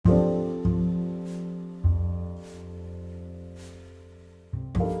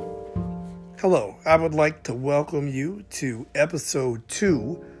Hello, I would like to welcome you to episode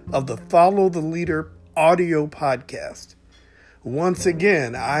 2 of the Follow the Leader audio podcast. Once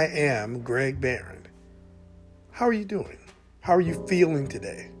again, I am Greg Barron. How are you doing? How are you feeling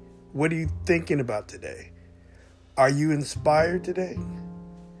today? What are you thinking about today? Are you inspired today?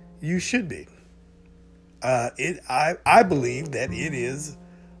 You should be. I believe that it is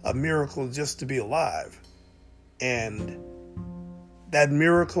a miracle just to be alive. And that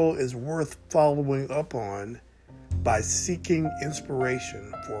miracle is worth following up on by seeking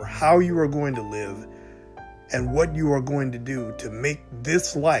inspiration for how you are going to live and what you are going to do to make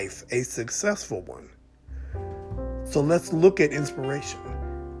this life a successful one. So let's look at inspiration.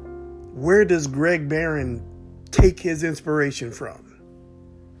 Where does Greg Barron take his inspiration from?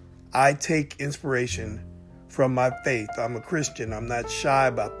 I take inspiration from my faith. I'm a Christian. I'm not shy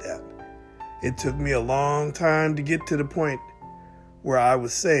about that. It took me a long time to get to the point where I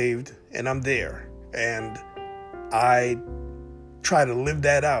was saved, and I'm there. And I try to live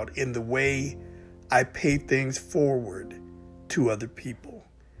that out in the way I pay things forward to other people.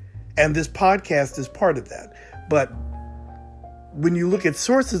 And this podcast is part of that. But when you look at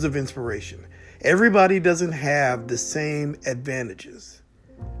sources of inspiration, everybody doesn't have the same advantages.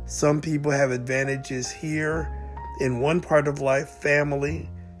 Some people have advantages here in one part of life, family,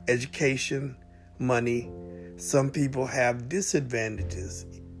 education, money. Some people have disadvantages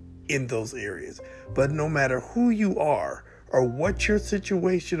in those areas. But no matter who you are or what your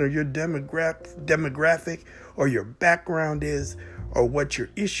situation or your demographic or your background is or what your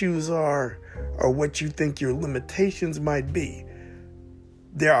issues are or what you think your limitations might be,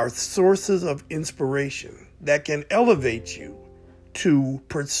 there are sources of inspiration that can elevate you to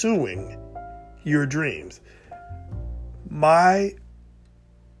pursuing your dreams.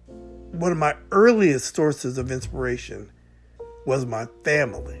 One of my earliest sources of inspiration was my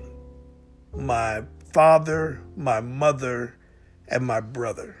family, my father, my mother, and my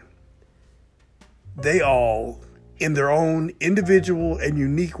brother. They all, in their own individual and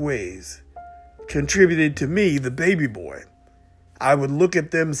unique ways, contributed to me, the baby boy. I would look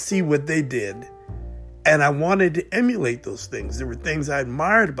at them, see what they did, and I wanted to emulate those things. There were things I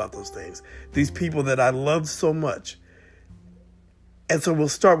admired about those things, these people that I loved so much. And so we'll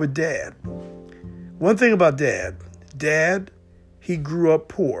start with Dad. One thing about Dad, he grew up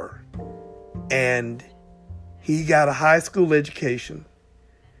poor and he got a high school education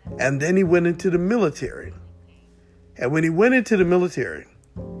and then he went into the military. And when he went into the military,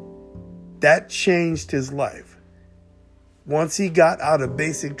 that changed his life. Once he got out of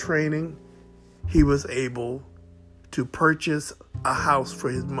basic training, he was able to purchase a house for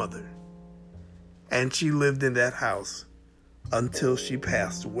his mother. And she lived in that house until she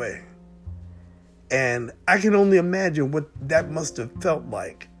passed away. And I can only imagine what that must have felt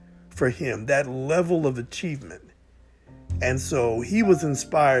like for him, that level of achievement. And so he was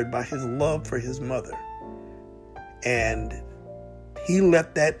inspired by his love for his mother. And he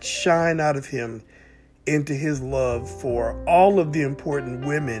let that shine out of him into his love for all of the important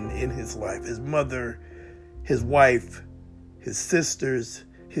women in his life, his mother, his wife, his sisters,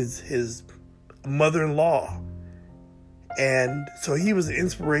 his mother-in-law. And so he was an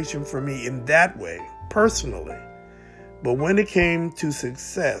inspiration for me in that way, personally. But when it came to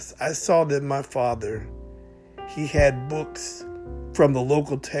success, I saw that my father, he had books from the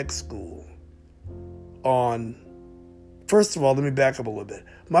local tech school on, first of all, let me back up a little bit.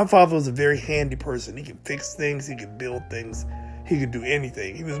 My father was a very handy person. He could fix things. He could build things. He could do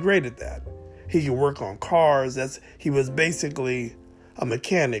anything. He was great at that. He could work on cars. He was basically a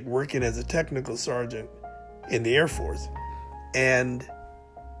mechanic working as a technical sergeant in the Air Force. And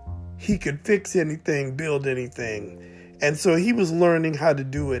he could fix anything, build anything. And so he was learning how to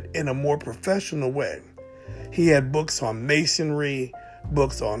do it in a more professional way. He had books on masonry,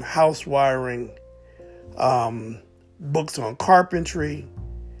 books on house wiring, books on carpentry.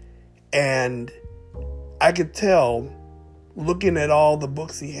 And I could tell, looking at all the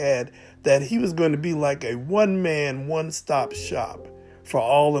books he had, that he was going to be like a one-man, one-stop shop for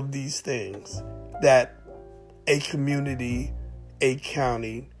all of these things that a community, a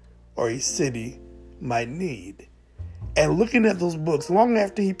county, or a city might need. And looking at those books, long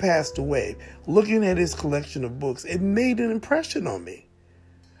after he passed away, looking at his collection of books, it made an impression on me.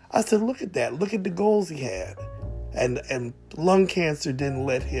 I said, look at that. Look at the goals he had. And lung cancer didn't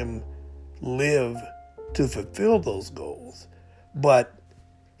let him live to fulfill those goals. But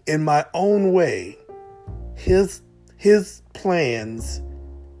in my own way, his plans,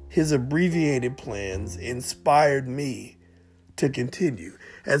 his abbreviated plans, inspired me to continue.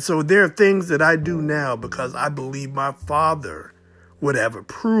 And so there are things that I do now because I believe my father would have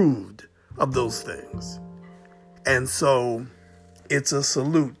approved of those things. And so it's a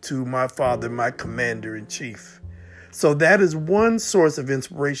salute to my father, my commander-in-chief. So that is one source of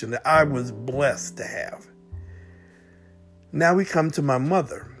inspiration that I was blessed to have. Now we come to my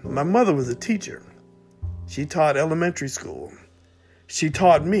mother. My mother was a teacher. She taught elementary school. She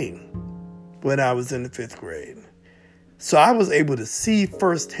taught me when I was in the 5th grade. So I was able to see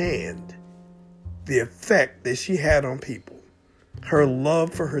firsthand the effect that she had on people. Her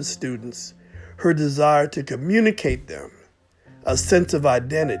love for her students, her desire to communicate them, a sense of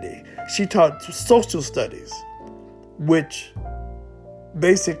identity. She taught social studies, which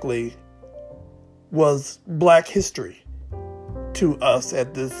basically was Black history to us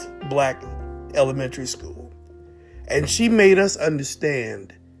at this Black elementary school. And she made us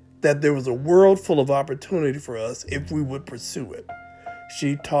understand that there was a world full of opportunity for us if we would pursue it.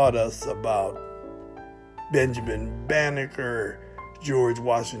 She taught us about Benjamin Banneker, George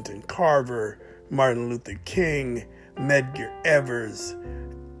Washington Carver, Martin Luther King, Medgar Evers,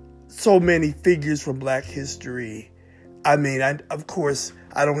 so many figures from Black history. I mean, of course,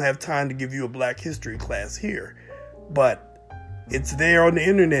 I don't have time to give you a Black history class here, but it's there on the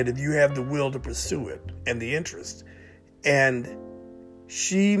internet if you have the will to pursue it and the interest. And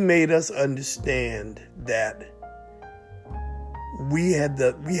she made us understand that we had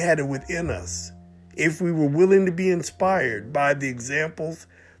it within us if we were willing to be inspired by the examples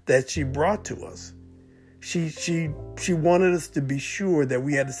that she brought to us. She wanted us to be sure that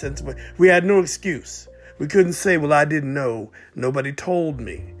we had a sense of, we had no excuse. We couldn't say, well, I didn't know. Nobody told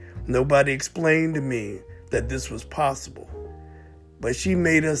me. Nobody explained to me that this was possible. But she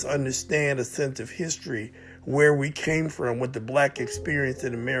made us understand a sense of history, where we came from, what the Black experience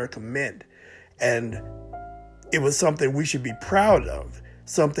in America meant. And it was something we should be proud of,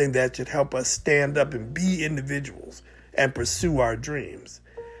 something that should help us stand up and be individuals and pursue our dreams.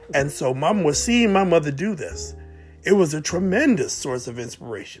 And so seeing my mother do this, it was a tremendous source of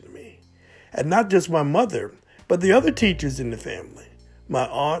inspiration to me. And not just my mother, but the other teachers in the family, my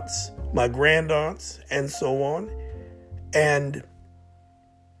aunts, my grandaunts, and so on. And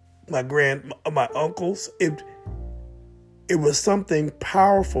my uncles. It was something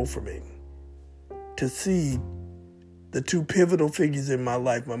powerful for me to see the two pivotal figures in my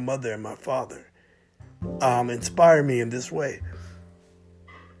life, my mother and my father, inspire me in this way.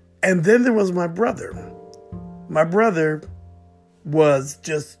 And then there was my brother. My brother was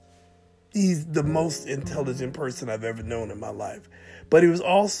he's the most intelligent person I've ever known in my life. But he was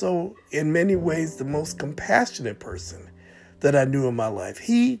also, in many ways, the most compassionate person that I knew in my life.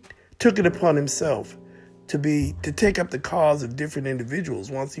 He took it upon himself to take up the cause of different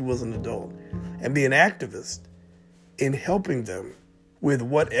individuals once he was an adult and be an activist in helping them with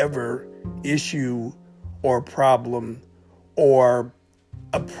whatever issue or problem or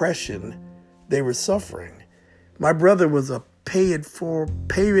oppression they were suffering. My brother was a pay it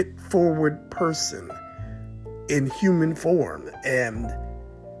forward person in human form, and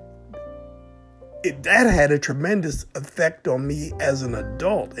that had a tremendous effect on me as an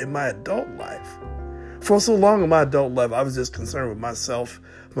adult in my adult life. For so long in my adult life, I was just concerned with myself,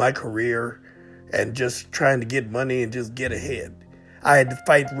 my career, and just trying to get money and just get ahead. I had to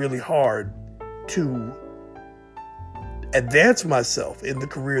fight really hard to advance myself in the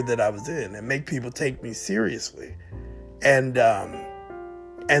career that I was in and make people take me seriously. And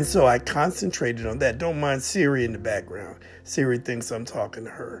so I concentrated on that. Don't mind Siri in the background. Siri thinks I'm talking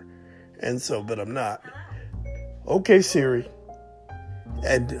to her. And so, but I'm not. Okay, Siri.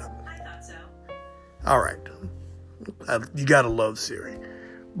 And I thought so. All right. You gotta love Siri.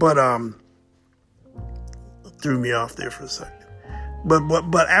 But threw me off there for a second.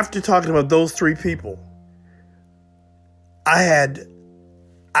 But after talking about those three people, I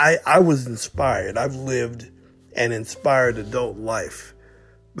was inspired. I've lived an inspired adult life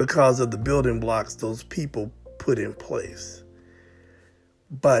because of the building blocks those people put in place.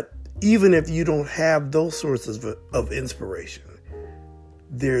 But even if you don't have those sources of inspiration,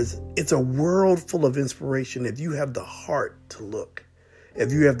 it's a world full of inspiration if you have the heart to look,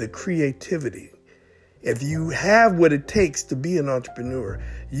 if you have the creativity, if you have what it takes to be an entrepreneur,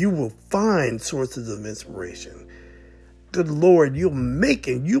 you will find sources of inspiration. Good Lord, you'll make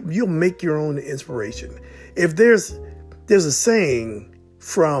your own inspiration. If there's a saying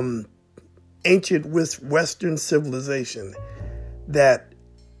from ancient Western civilization that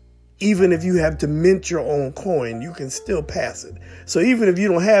even if you have to mint your own coin, you can still pass it. So even if you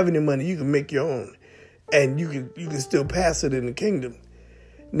don't have any money, you can make your own, and you can still pass it in the kingdom.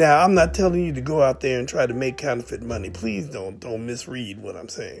 Now, I'm not telling you to go out there and try to make counterfeit money. Please don't misread what I'm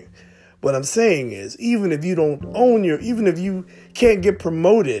saying. What I'm saying is, even if you can't get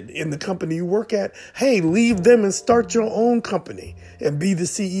promoted in the company you work at, hey, leave them and start your own company and be the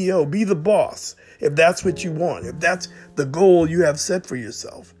CEO, be the boss, if that's what you want, if that's the goal you have set for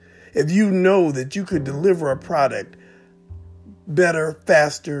yourself. If you know that you could deliver a product better,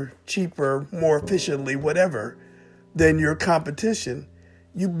 faster, cheaper, more efficiently, whatever, than your competition,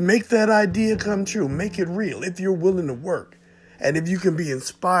 you make that idea come true. Make it real if you're willing to work and if you can be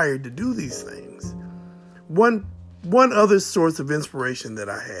inspired to do these things. One other source of inspiration that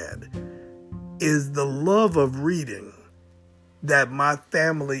I had is the love of reading that my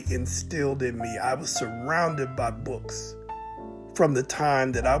family instilled in me. I was surrounded by books from the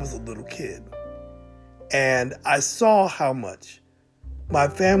time that I was a little kid. And I saw how much my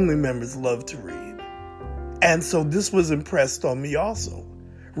family members loved to read. And so this was impressed on me also.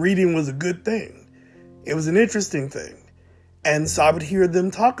 Reading was a good thing. It was an interesting thing. And so I would hear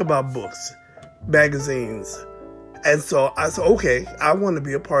them talk about books, magazines. And so I said, okay, I want to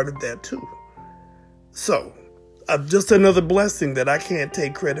be a part of that too. So just another blessing that I can't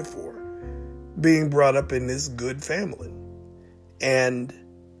take credit for, being brought up in this good family. And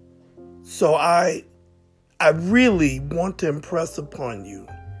so I really want to impress upon you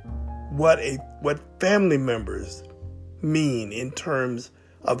what family members mean in terms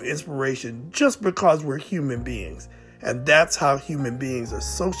of inspiration, just because we're human beings. And that's how human beings are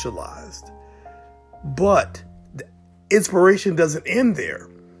socialized. But inspiration doesn't end there.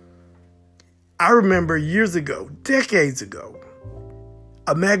 I remember years ago, decades ago,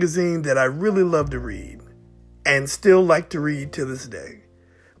 a magazine that I really loved to read and still like to read to this day,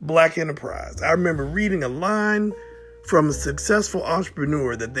 Black Enterprise. I remember reading a line from a successful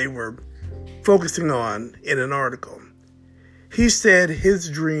entrepreneur that they were focusing on in an article. He said his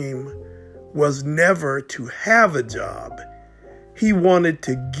dream was never to have a job. He wanted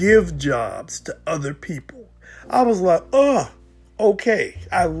to give jobs to other people. I was like, okay,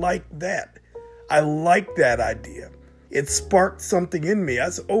 I like that. I like that idea. It sparked something in me. I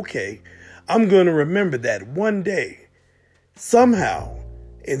said, okay, I'm going to remember that one day, somehow,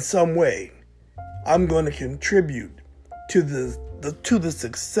 in some way, I'm going to contribute to the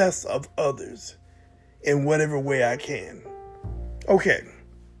success of others in whatever way I can. Okay,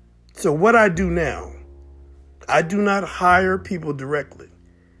 so what I do now, I do not hire people directly,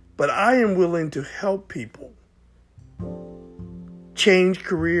 but I am willing to help people change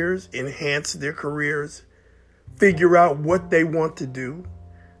careers, enhance their careers, figure out what they want to do,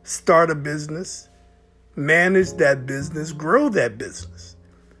 start a business, manage that business, grow that business.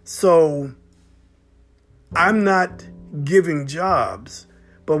 So I'm not giving jobs,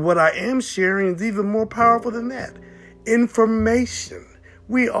 but what I am sharing is even more powerful than that. Information.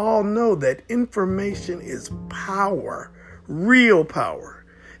 We all know that information is power, real power.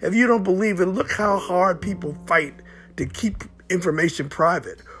 If you don't believe it, look how hard people fight to keep information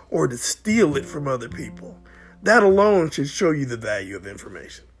private or to steal it from other people. That alone should show you the value of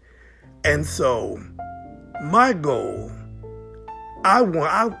information. And so my goal, I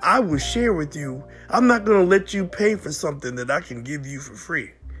will share with you. I'm not going to let you pay for something that I can give you for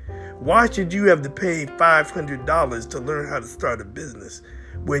free. Why should you have to pay $500 to learn how to start a business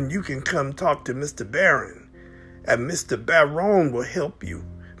when you can come talk to Mr. Barron, and Mr. Barron will help you?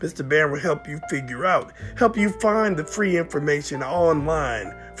 Mr. Barron will help you help you find the free information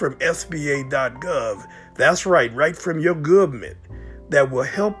online from SBA.gov. That's right from your government, that will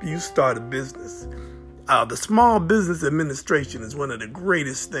help you start a business. The Small Business Administration is one of the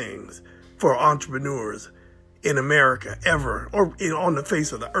greatest things for entrepreneurs in America ever, or on the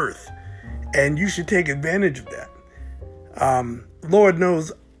face of the earth. And you should take advantage of that. Lord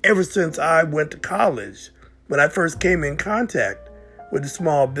knows, ever since I went to college, when I first came in contact with the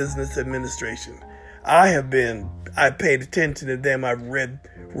Small Business Administration, I paid attention to them. I've read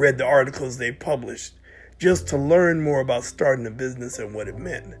the articles they published just to learn more about starting a business and what it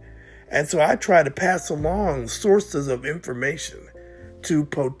meant. And so I try to pass along sources of information to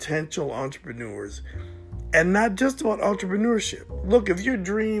potential entrepreneurs, and not just about entrepreneurship. Look, if your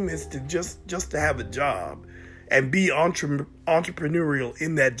dream is to just to have a job and be entrepreneurial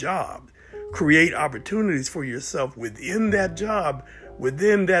in that job, create opportunities for yourself within that job,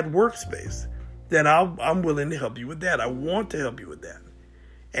 within that workspace, then I'm willing to help you with that. I want to help you with that.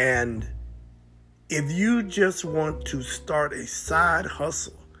 And if you just want to start a side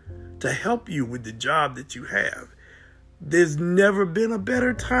hustle to help you with the job that you have, there's never been a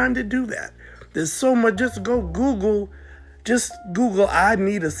better time to do that. There's so much. Just Google, I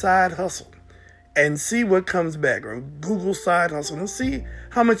need a side hustle, and see what comes back. Or Google side hustle and see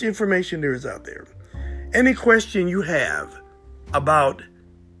how much information there is out there. Any question you have about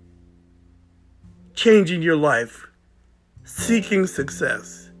changing your life, seeking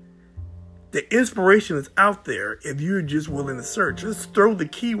success. The inspiration is out there if you're just willing to search. Just throw the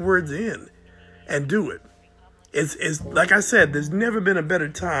keywords in and do it. It's like I said, there's never been a better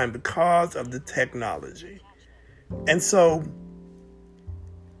time because of the technology. And so,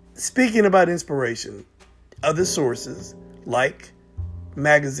 speaking about inspiration, other sources like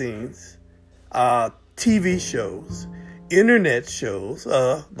magazines, TV shows, internet shows,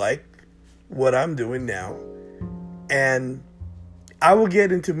 like what I'm doing now, and I will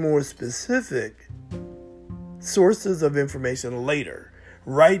get into more specific sources of information later.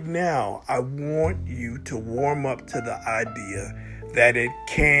 Right now, I want you to warm up to the idea that it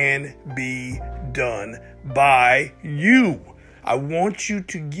can be done by you. I want you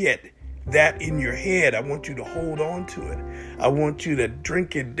to get that in your head. I want you to hold on to it. I want you to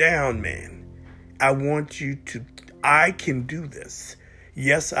drink it down, man. I can do this.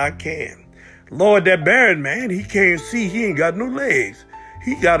 Yes, I can. Lord, that Baron, man, he can't see. He ain't got no legs.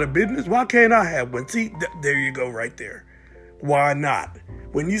 He got a business. Why can't I have one? See, there you go right there. Why not?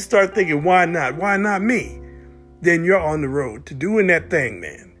 When you start thinking, why not? Why not me? Then you're on the road to doing that thing,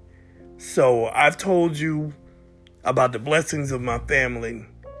 man. So I've told you about the blessings of my family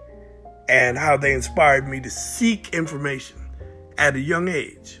and how they inspired me to seek information at a young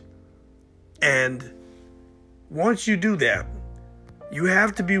age. And once you do that, you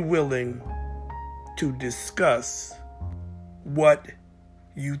have to be willing to discuss what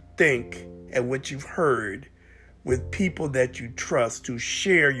you think and what you've heard with people that you trust to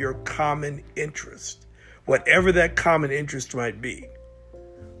share your common interest, whatever that common interest might be.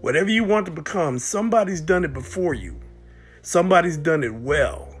 Whatever you want to become, somebody's done it before you. Somebody's done it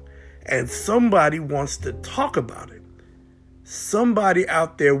well. And somebody wants to talk about it. Somebody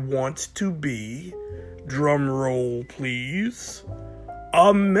out there wants to be, drum roll please,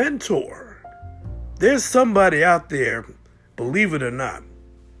 a mentor. There's somebody out there, believe it or not,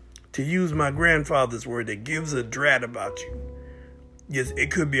 to use my grandfather's word, that gives a drat about you. Yes,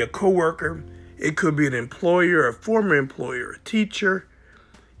 it could be a coworker. It could be an employer, a former employer, a teacher.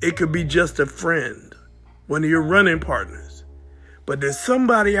 It could be just a friend, one of your running partners. But there's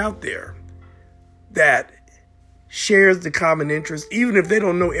somebody out there that shares the common interest. Even if they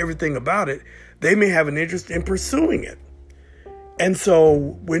don't know everything about it, they may have an interest in pursuing it. And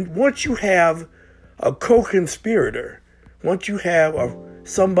so once you have a co-conspirator, once you have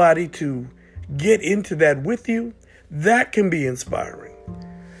somebody to get into that with you, that can be inspiring.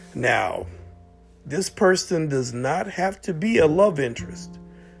 Now, this person does not have to be a love interest,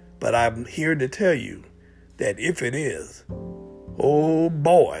 but I'm here to tell you that if it is, oh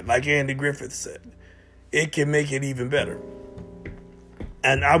boy, like Andy Griffith said, it can make it even better.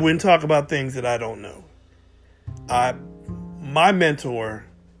 And I wouldn't talk about things that I don't know. My mentor,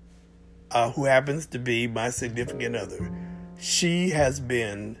 who happens to be my significant other, she has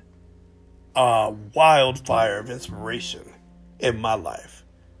been a wildfire of inspiration in my life.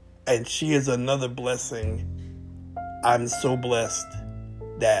 And she is another blessing. I'm so blessed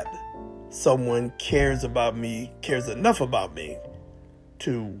that someone cares about me, cares enough about me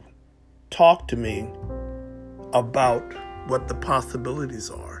to talk to me about what the possibilities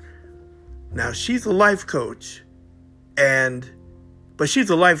are. Now, she's a life coach, but she's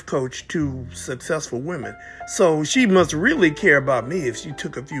a life coach to successful women. So she must really care about me if she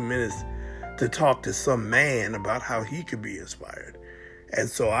took a few minutes to talk to some man about how he could be inspired. And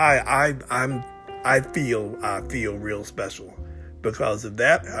so I feel real special because of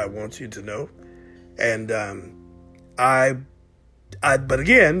that. I want you to know. And but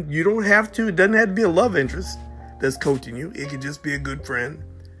again, you don't have to. It doesn't have to be a love interest that's coaching you. It could just be a good friend.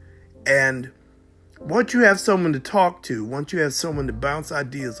 And once you have someone to talk to, once you have someone to bounce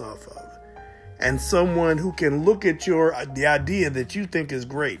ideas off of, and someone who can look at the idea that you think is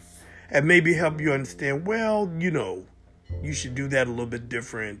great and maybe help you understand, well, you should do that a little bit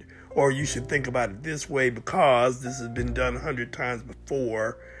different, or you should think about it this way because this has been done 100 times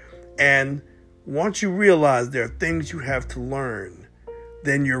before. And once you realize there are things you have to learn,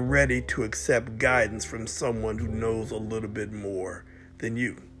 then you're ready to accept guidance from someone who knows a little bit more than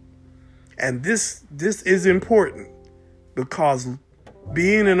you. And this is important because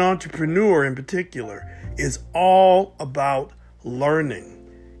being an entrepreneur in particular is all about learning.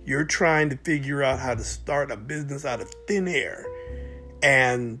 You're trying to figure out how to start a business out of thin air.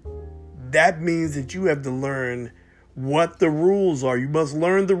 And that means that you have to learn what the rules are. You must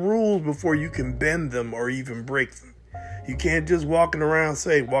learn the rules before you can bend them or even break them. You can't just walk around,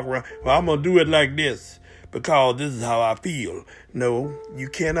 well, I'm going to do it like this because this is how I feel. No, you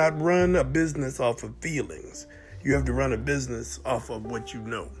cannot run a business off of feelings. You have to run a business off of what you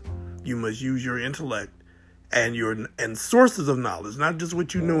know. You must use your intellect and sources of knowledge, not just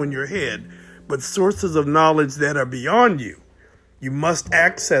what you know in your head, but sources of knowledge that are beyond you. You must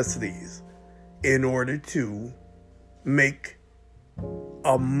access these in order to make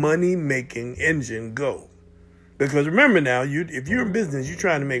a money-making engine go. Because remember now, if you're in business, you're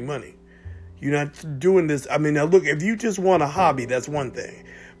trying to make money. You're not doing this. I mean, now look, if you just want a hobby, that's one thing.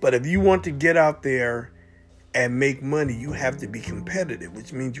 But if you want to get out there and make money, you have to be competitive,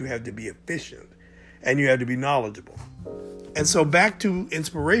 which means you have to be efficient and you have to be knowledgeable. And so back to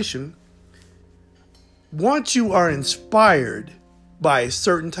inspiration. Once you are inspired by a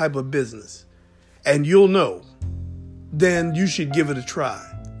certain type of business, and you'll know, then you should give it a try.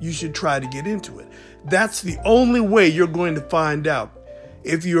 You should try to get into it. That's the only way you're going to find out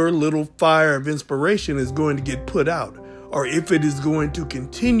if your little fire of inspiration is going to get put out or if it is going to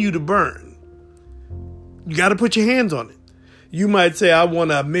continue to burn. You got to put your hands on it. You might say,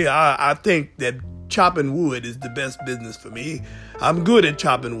 I think that chopping wood is the best business for me. I'm good at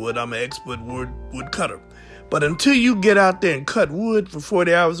chopping wood. I'm an expert wood cutter. But until you get out there and cut wood for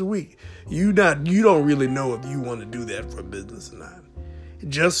 40 hours a week, you don't really know if you want to do that for a business or not.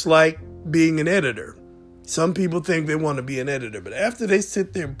 Just like being an editor. Some people think they want to be an editor, but after they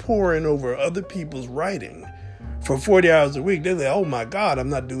sit there poring over other people's writing for 40 hours a week, they're like, oh my God, I'm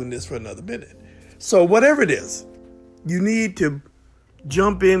not doing this for another minute. So whatever it is, you need to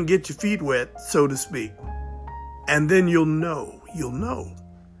jump in, get your feet wet, so to speak, and then you'll know.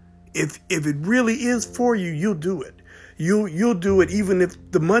 If it really is for you, you'll do it. You'll do it even if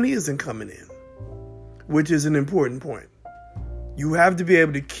the money isn't coming in, which is an important point. You have to be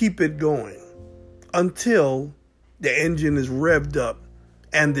able to keep it going until the engine is revved up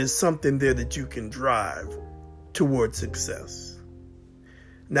and there's something there that you can drive towards success.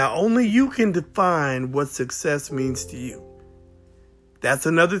 Now, only you can define what success means to you. That's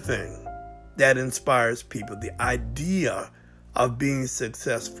another thing that inspires people, the idea of being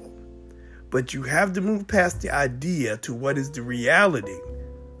successful. But you have to move past the idea to what is the reality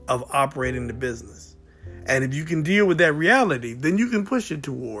of operating the business. And if you can deal with that reality, then you can push it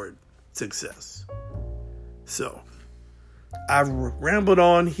toward success. So, I've rambled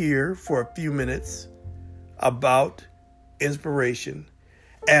on here for a few minutes about inspiration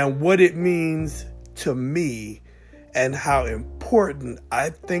and what it means to me and how important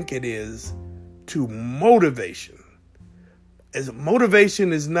I think it is to motivation. As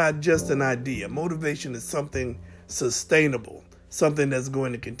motivation is not just an idea. Motivation is something sustainable, something that's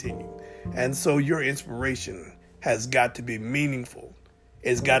going to continue. And so your inspiration has got to be meaningful.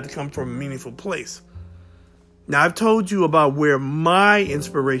 It's got to come from a meaningful place. Now, I've told you about where my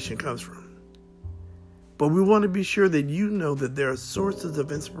inspiration comes from. But we want to be sure that you know that there are sources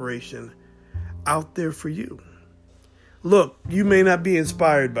of inspiration out there for you. Look, you may not be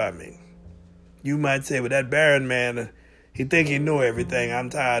inspired by me. You might say, well, that Barron man, he think he know everything. I'm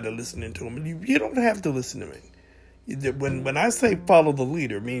tired of listening to him. You don't have to listen to me. When I say follow the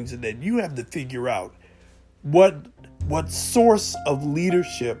leader, it means that you have to figure out what source of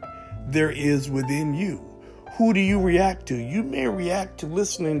leadership there is within you. Who do you react to? You may react to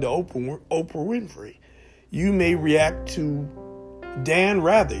listening to Oprah Winfrey. You may react to Dan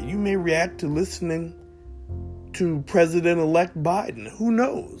Rather. You may react to listening to President-elect Biden. Who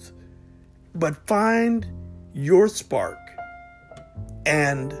knows? But find your spark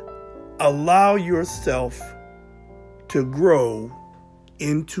and allow yourself to grow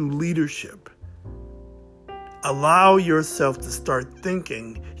into leadership. Allow yourself to start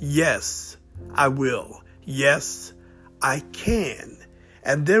thinking, yes, I will. Yes, I can.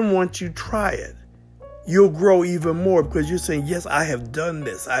 And then once you try it, you'll grow even more because you're saying, yes, I have done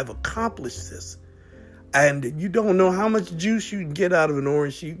this. I've accomplished this. And you don't know how much juice you can get out of an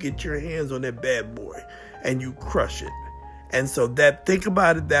orange. You get your hands on that bad boy and you crush it. And so think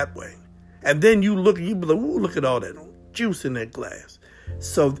about it that way. And then you be like, ooh, look at all that juice in that glass.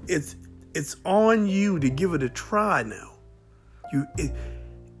 So it's on you to give it a try now.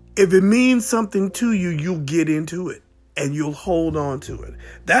 If it means something to you, you'll get into it and you'll hold on to it.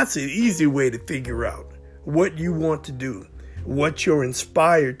 That's an easy way to figure out what you want to do, what you're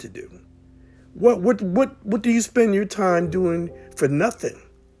inspired to do. What do you spend your time doing for nothing?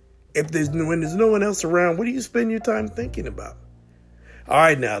 When there's no one else around, what do you spend your time thinking about? All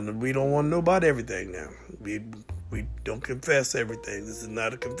right, now, we don't want to know about everything now. We don't confess everything. This is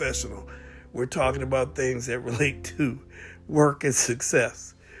not a confessional. We're talking about things that relate to work and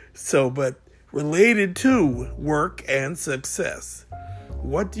success. So, but related to work and success,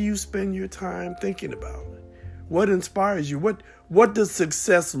 what do you spend your time thinking about? What inspires you? What does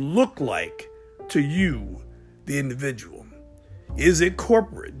success look like to you, the individual? Is it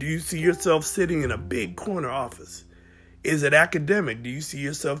corporate? Do you see yourself sitting in a big corner office? Is it academic? Do you see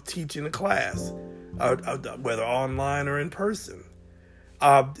yourself teaching a class, whether online or in person?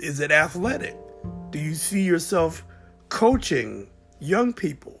 Is it athletic? Do you see yourself coaching young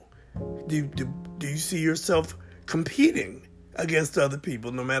people? Do you see yourself competing against other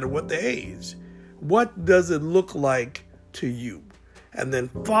people, no matter what the age? What does it look like to you? And then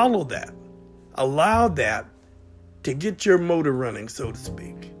follow that. Allow that to get your motor running, so to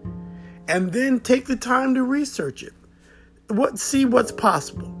speak. And then take the time to research it. See what's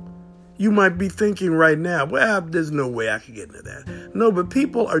possible. You might be thinking right now, well, there's no way I could get into that. No, but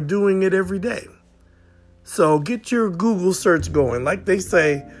people are doing it every day. So get your Google search going. Like they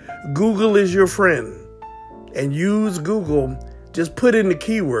say, Google is your friend. And use Google. Just put in the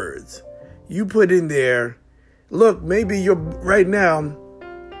keywords. You put in there, look, maybe right now,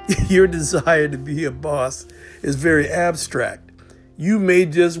 your desire to be a boss is very abstract. You may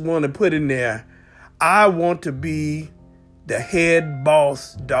just want to put in there, I want to be the head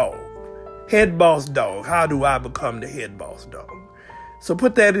boss dog. Head boss dog. How do I become the head boss dog? So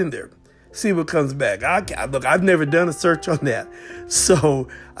put that in there. See what comes back. Look, I've never done a search on that, so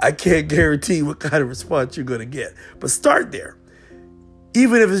I can't guarantee what kind of response you're going to get. But start there.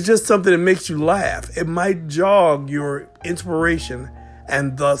 Even if it's just something that makes you laugh, it might jog your inspiration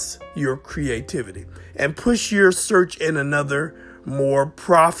and thus your creativity and push your search in another, more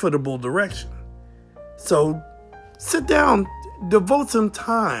profitable direction. So sit down, devote some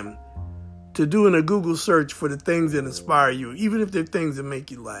time to doing a Google search for the things that inspire you, even if they're things that make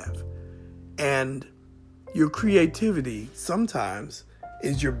you laugh. And your creativity sometimes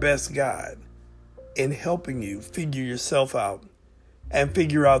is your best guide in helping you figure yourself out and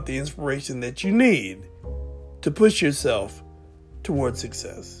figure out the inspiration that you need to push yourself towards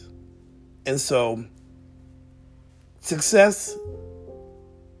success. And so success,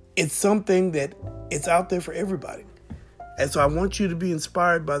 it's something that it's out there for everybody. And so I want you to be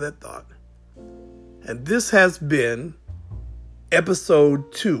inspired by that thought. And this has been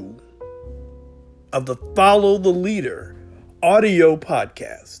episode 2 of the Follow the Leader audio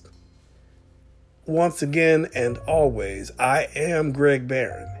podcast. Once again and always, I am Greg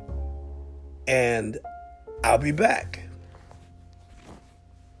Barron, and I'll be back.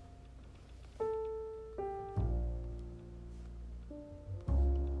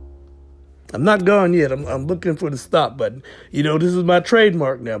 I'm not gone yet. I'm looking for the stop button. You know, this is my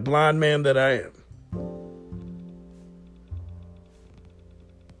trademark now, blind man that I am.